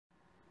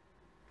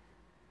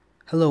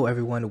Hello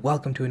everyone,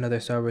 welcome to another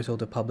Star Wars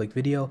Old Republic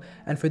video,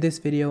 and for this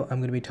video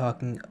I'm going to be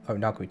I'm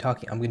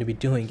going to be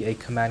doing a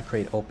command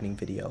crate opening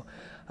video.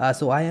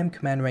 So I am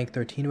command rank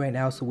 13 right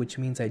now, so which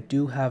means I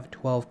do have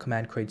 12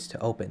 command crates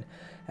to open,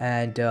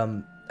 and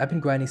I've been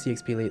grinding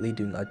CXP lately,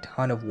 doing a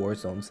ton of war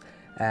zones,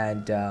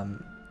 and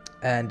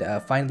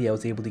finally I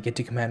was able to get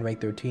to command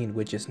rank 13,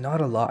 which is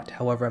not a lot.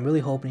 However, I'm really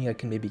hoping I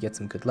can maybe get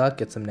some good luck,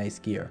 get some nice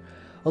gear.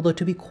 Although,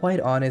 to be quite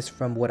honest,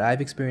 from what I've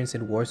experienced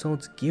in war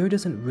zones, gear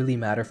doesn't really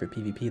matter for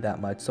PvP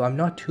that much, so I'm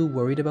not too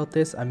worried about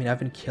this. I mean, I've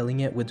been killing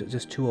it with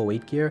just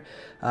 208 gear.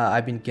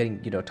 I've been getting,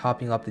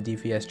 topping up the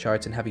DPS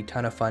charts and having a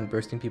ton of fun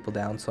bursting people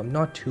down, so I'm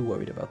not too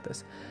worried about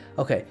this.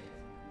 Okay,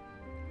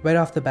 right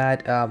off the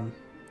bat,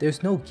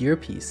 there's no gear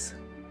piece.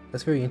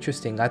 That's very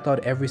interesting. I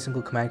thought every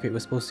single command crate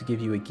was supposed to give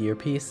you a gear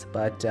piece,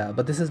 but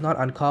this is not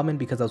uncommon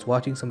because I was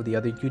watching some of the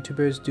other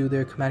YouTubers do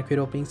their command crate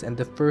openings, and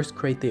the first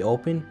crate they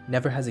open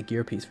never has a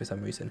gear piece for some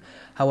reason.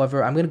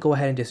 However, I'm going to go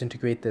ahead and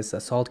disintegrate this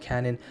assault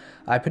cannon.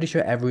 I'm pretty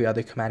sure every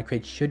other command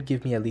crate should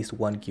give me at least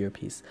one gear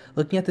piece.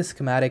 Looking at this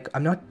schematic, I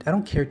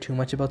don't care too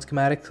much about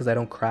schematics because I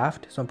don't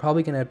craft, so I'm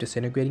probably going to end up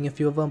disintegrating a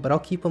few of them, but I'll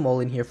keep them all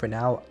in here for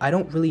now. I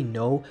don't really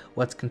know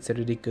what's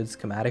considered a good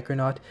schematic or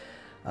not.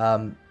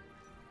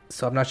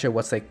 So I'm not sure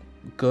what's like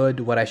good,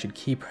 what I should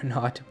keep or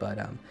not, but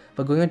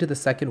going on to the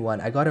second one,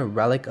 I got a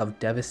relic of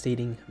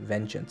devastating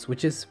vengeance,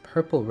 which is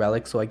purple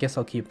relic, so I guess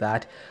I'll keep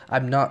that. I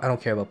don't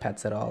care about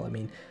pets at all. I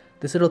mean,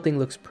 this little thing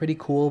looks pretty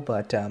cool,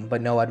 but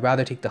no, I'd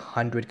rather take the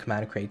 100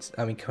 command points.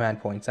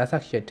 That's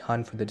actually a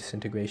ton for the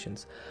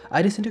disintegrations.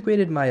 I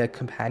disintegrated my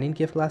companion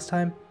gift last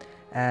time,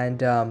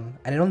 and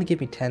it only gave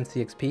me 10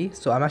 CXP,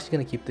 so I'm actually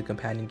going to keep the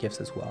companion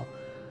gifts as well.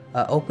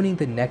 Opening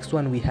the next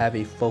one, we have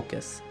a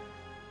focus.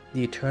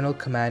 The Eternal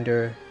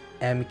Commander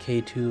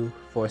MK2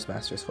 Force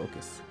Master's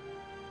Focus.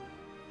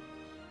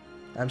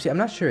 I'm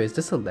not sure, is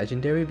this a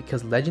legendary?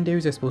 Because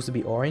legendaries are supposed to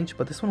be orange,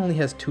 but this one only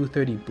has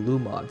 230 blue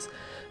mods.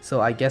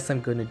 So I guess I'm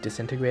going to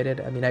disintegrate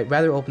it. I mean, I'd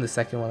rather open the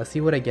second one. Let's see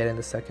what I get in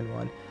the second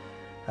one.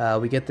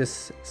 We get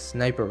this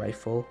sniper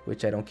rifle,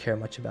 which I don't care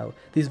much about.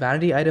 These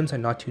vanity items are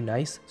not too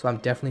nice, so I'm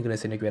definitely going to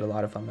disintegrate a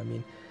lot of them. I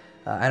mean,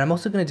 and I'm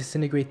also going to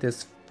disintegrate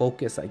this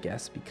focus, I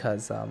guess,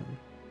 because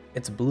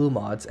it's blue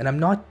mods, and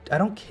I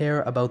don't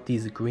care about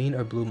these green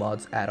or blue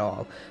mods at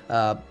all,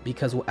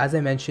 because as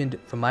I mentioned,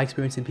 from my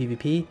experience in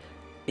PvP,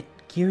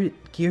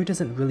 gear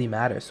doesn't really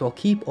matter. So I'll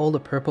keep all the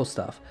purple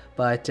stuff,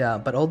 but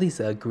all these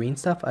green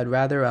stuff, I'd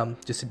rather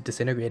just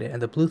disintegrate it,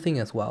 and the blue thing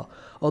as well.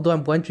 Although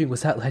I'm wondering,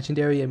 was that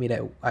legendary? I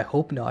mean, I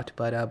hope not,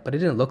 but it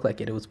didn't look like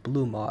it. It was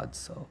blue mods,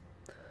 so.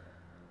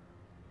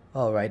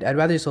 Alright, I'd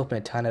rather just open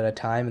a ton at a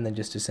time and then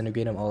just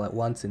disintegrate them all at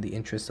once in the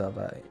interest of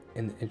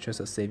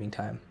saving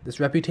time. This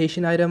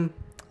reputation item,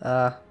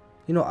 I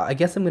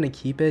guess I'm gonna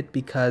keep it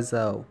because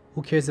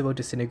who cares about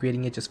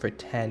disintegrating it just for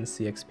 10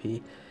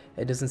 CXP?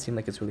 It doesn't seem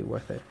like it's really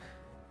worth it.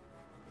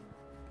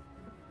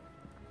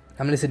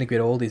 I'm gonna disintegrate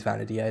all these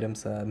vanity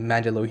items.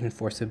 Mandalorian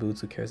Force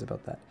boots, who cares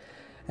about that?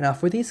 And now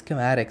for these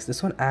schematics,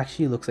 this one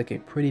actually looks like a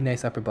pretty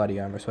nice upper body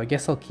armor, so I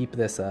guess I'll keep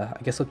this.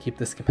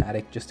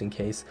 Schematic just in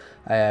case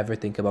I ever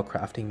think about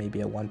crafting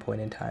maybe at one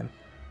point in time.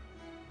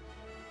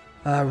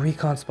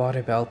 Recon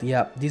spotter belt.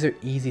 Yeah, these are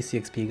easy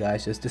CXP,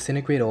 guys. Just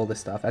disintegrate all this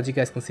stuff. As you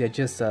guys can see, I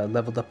just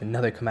leveled up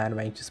another command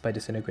rank just by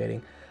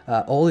disintegrating.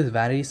 All this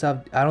vanity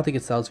stuff, I don't think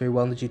it sells very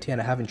well in the GTA,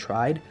 and I haven't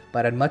tried,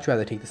 but I'd much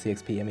rather take the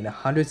CXP. I mean,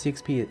 100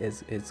 CXP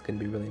is going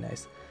to be really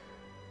nice.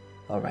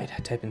 Alright,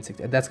 type in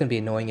 60. That's going to be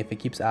annoying if it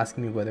keeps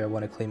asking me whether I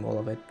want to claim all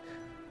of it.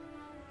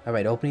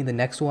 Alright, opening the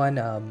next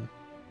one.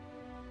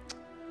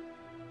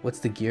 What's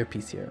the gear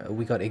piece here?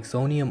 We got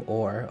Exonium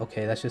ore.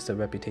 Okay, that's just a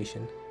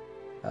reputation.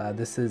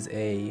 This is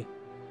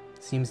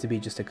seems to be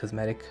just a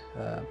cosmetic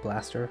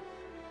blaster.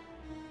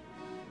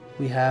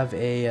 We have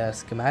a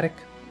schematic,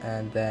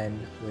 and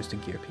then where's the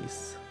gear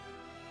piece?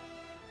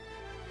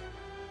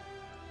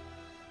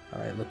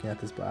 Alright, looking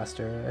at this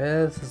blaster,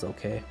 this is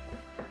okay.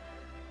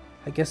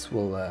 I guess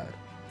we'll,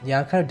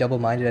 yeah, I'm kind of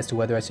double-minded as to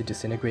whether I should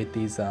disintegrate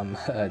these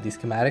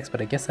schematics, but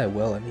I guess I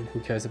will. I mean, who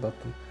cares about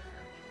them?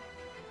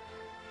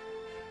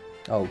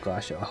 Oh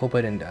gosh, I hope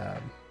I didn't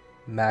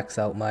max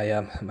out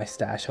my my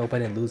stash. I hope I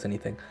didn't lose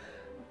anything.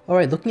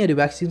 Alright, looking at it,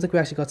 it seems like we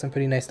actually got some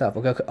pretty nice stuff.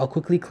 Okay, I'll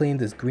quickly claim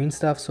this green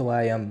stuff so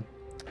I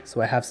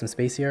have some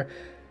space here.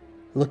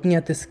 Looking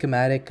at this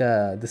schematic,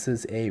 this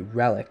is a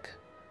relic.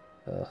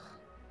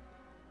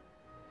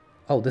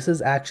 Oh, this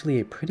is actually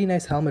a pretty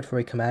nice helmet for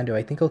a commando.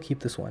 I think I'll keep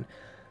this one.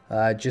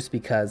 Just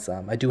because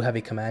I do have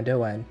a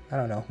commando, and I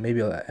don't know,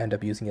 maybe I'll end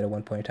up using it at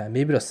one point in time.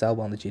 Maybe it'll sell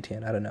well on the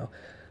GTN, I don't know.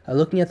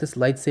 Looking at this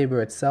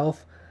lightsaber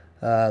itself,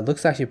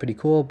 looks actually pretty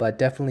cool, but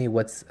definitely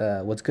what's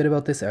good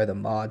about this are the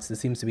mods. This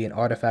seems to be an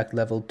artifact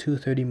level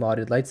 230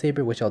 modded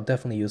lightsaber, which I'll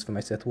definitely use for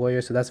my Sith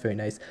warrior, so that's very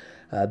nice.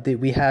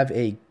 We have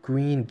a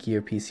green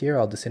gear piece here.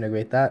 I'll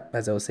disintegrate that.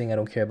 As I was saying, I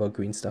don't care about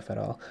green stuff at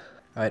all.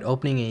 Alright,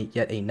 opening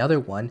yet another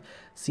one.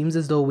 Seems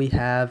as though we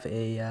have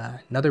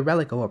another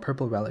relic. Oh, a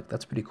purple relic.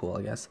 That's pretty cool,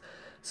 I guess.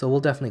 So we'll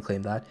definitely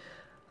claim that.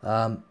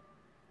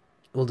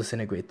 we'll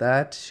disintegrate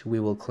that. We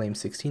will claim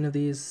 16 of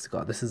these.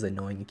 God, this is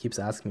annoying. It keeps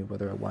asking me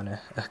whether I want to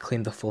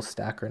claim the full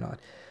stack or not.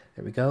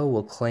 There we go.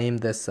 We'll claim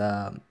this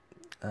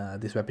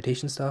this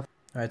reputation stuff.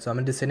 All right, so I'm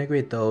gonna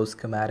disintegrate those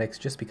schematics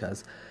just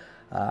because.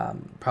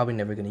 Probably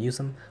never gonna use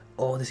them.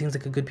 Oh, this seems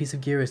like a good piece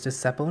of gear. Is this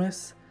set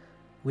bonus?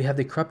 We have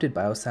the corrupted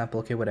biosample.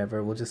 Okay,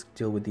 whatever. We'll just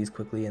deal with these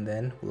quickly and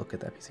then we'll look at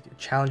that piece of gear.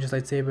 Challenger's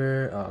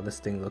lightsaber. Oh, this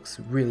thing looks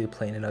really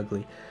plain and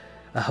ugly.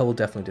 We'll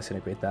definitely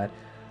disintegrate that.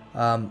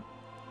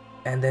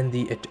 And then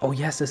oh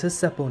yes, this is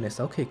set bonus.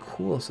 Okay,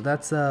 cool. So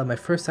that's my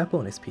first set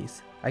bonus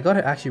piece. I got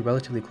it actually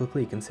relatively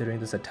quickly considering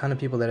there's a ton of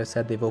people that have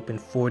said they've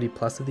opened 40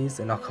 plus of these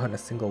and not gotten a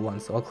single one.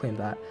 So I'll claim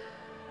that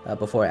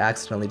before I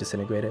accidentally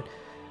disintegrate it.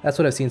 That's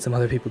what I've seen some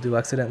other people do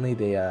accidentally.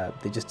 They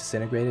just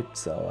disintegrate it.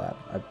 So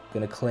I'm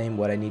gonna claim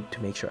what I need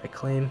to make sure I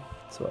claim.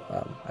 So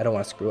I don't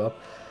want to screw up.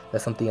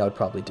 That's something I would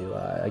probably do.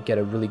 I get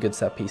a really good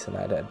set piece and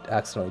I'd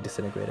accidentally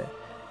disintegrate it.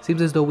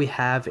 Seems as though we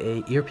have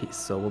a earpiece,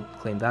 so we'll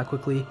claim that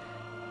quickly.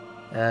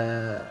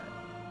 Oh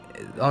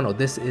no,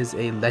 this is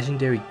a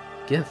legendary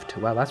gift.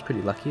 Wow, that's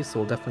pretty lucky. So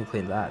we'll definitely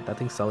claim that. That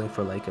thing's selling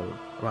for like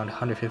around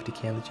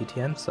 150k on the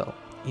GTN. So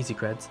easy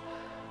creds.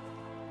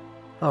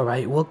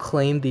 Alright, we'll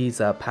claim these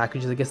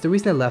packages. I guess the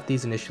reason I left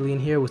these initially in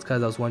here was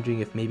because I was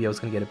wondering if maybe I was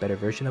going to get a better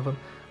version of them.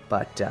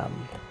 But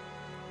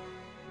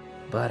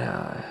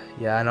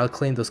yeah, and I'll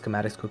claim those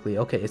schematics quickly.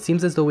 Okay, it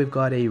seems as though we've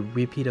got a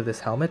repeat of this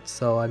helmet,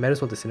 so I might as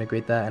well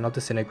disintegrate that, and I'll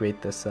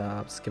disintegrate this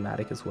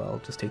schematic as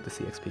well. Just take the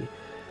CXP.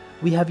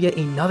 We have yet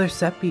another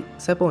set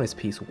bonus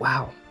piece.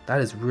 Wow, that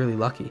is really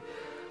lucky.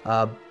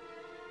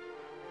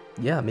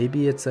 Yeah,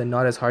 maybe it's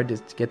not as hard to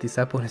get these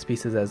set bonus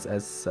pieces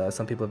as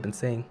some people have been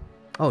saying.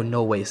 Oh,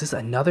 no way. Is this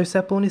another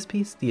set bonus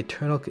piece? The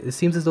Eternal... It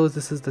seems as though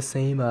this is the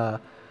same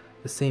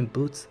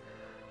boots.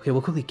 Okay,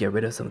 we'll quickly get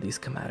rid of some of these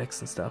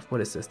schematics and stuff.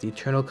 What is this? The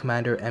Eternal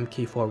Commander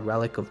MK4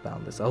 Relic of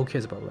Boundless. Oh, who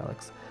cares about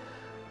relics?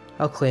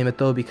 I'll claim it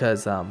though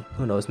because,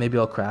 who knows, maybe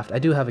I'll craft. I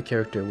do have a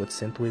character with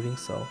synth weaving,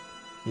 so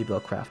maybe I'll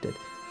craft it.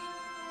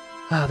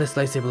 This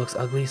lightsaber looks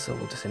ugly, so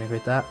we'll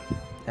disintegrate that.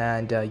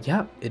 And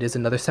yeah, it is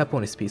another set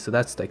bonus piece, so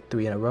that's like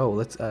 3 in a row.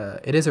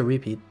 It is a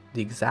repeat,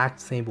 the exact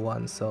same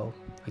one, so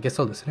I guess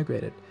I'll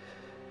disintegrate it.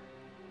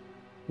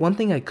 One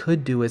thing I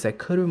could do is I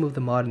could remove the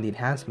mod and the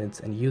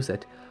enhancements and use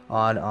it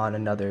on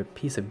another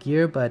piece of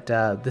gear, but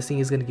this thing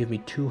is going to give me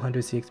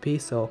 200 CXP,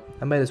 so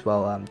I might as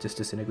well just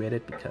disintegrate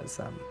it because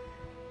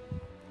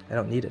I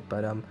don't need it.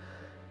 But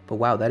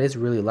wow, that is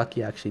really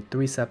lucky actually.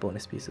 3 set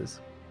bonus pieces.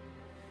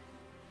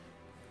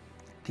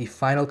 The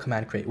final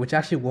command crate, which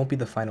actually won't be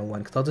the final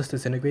one because I'll just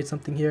disintegrate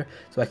something here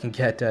so I can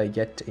get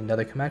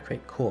another command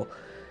crate. Cool.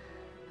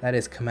 That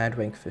is command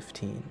rank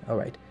 15.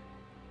 Alright.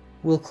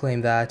 We'll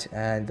claim that,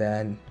 and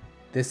then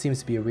this seems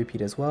to be a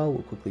repeat as well.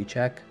 We'll quickly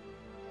check.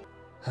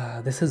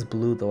 This is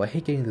blue though. I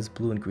hate getting this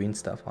blue and green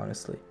stuff,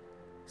 honestly.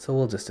 So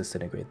we'll just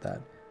disintegrate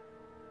that.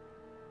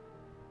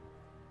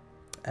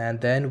 And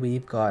then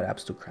we've got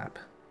absolute crap.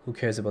 Who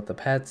cares about the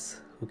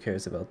pets? Who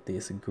cares about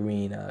this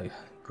green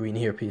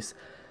earpiece?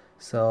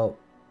 So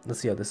let's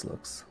see how this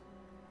looks.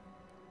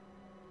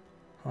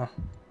 Huh.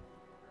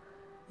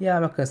 Yeah,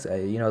 I'm not gonna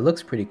say, you know, it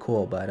looks pretty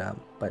cool,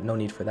 but no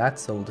need for that,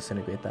 so we'll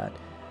disintegrate that.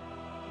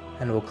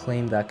 And we'll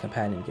claim that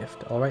companion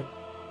gift. Alright.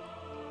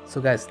 So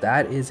guys,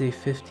 that is a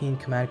 15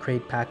 command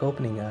crate pack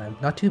opening.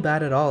 Not too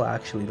bad at all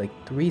actually. Like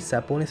 3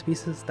 set bonus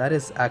pieces. That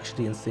is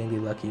actually insanely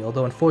lucky.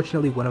 Although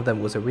unfortunately one of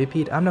them was a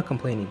repeat. I'm not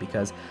complaining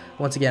because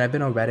once again I've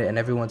been on Reddit and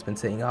everyone's been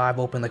saying, oh, I've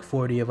opened like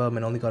 40 of them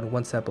and only gotten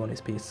 1 set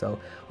bonus piece. So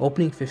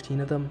opening 15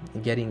 of them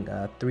and getting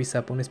 3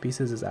 set bonus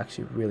pieces is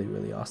actually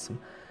really awesome.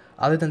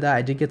 Other than that,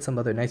 I did get some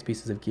other nice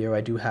pieces of gear.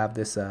 I do have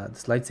this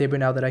this lightsaber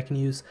now that I can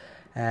use,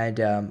 and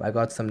I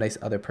got some nice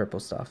other purple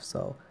stuff.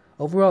 So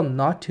overall,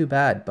 not too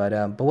bad,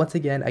 but once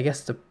again, I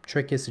guess the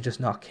trick is to just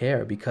not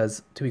care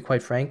because, to be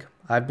quite frank,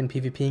 I've been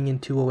PvPing in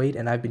 208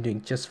 and I've been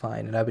doing just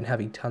fine and I've been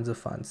having tons of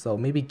fun, so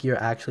maybe gear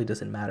actually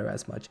doesn't matter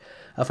as much.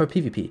 For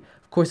PvP,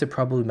 of course it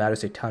probably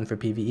matters a ton for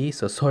PvE,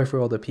 so sorry for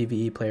all the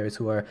PvE players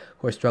who are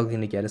struggling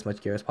to get as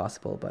much gear as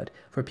possible, but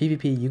for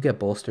PvP you get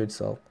bolstered,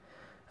 so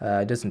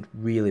it doesn't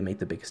really make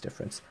the biggest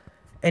difference.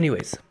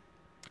 Anyways,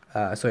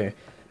 sorry,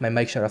 my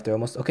mic shut off there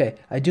almost. Okay,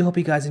 I do hope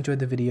you guys enjoyed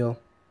the video.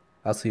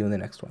 I'll see you in the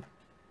next one.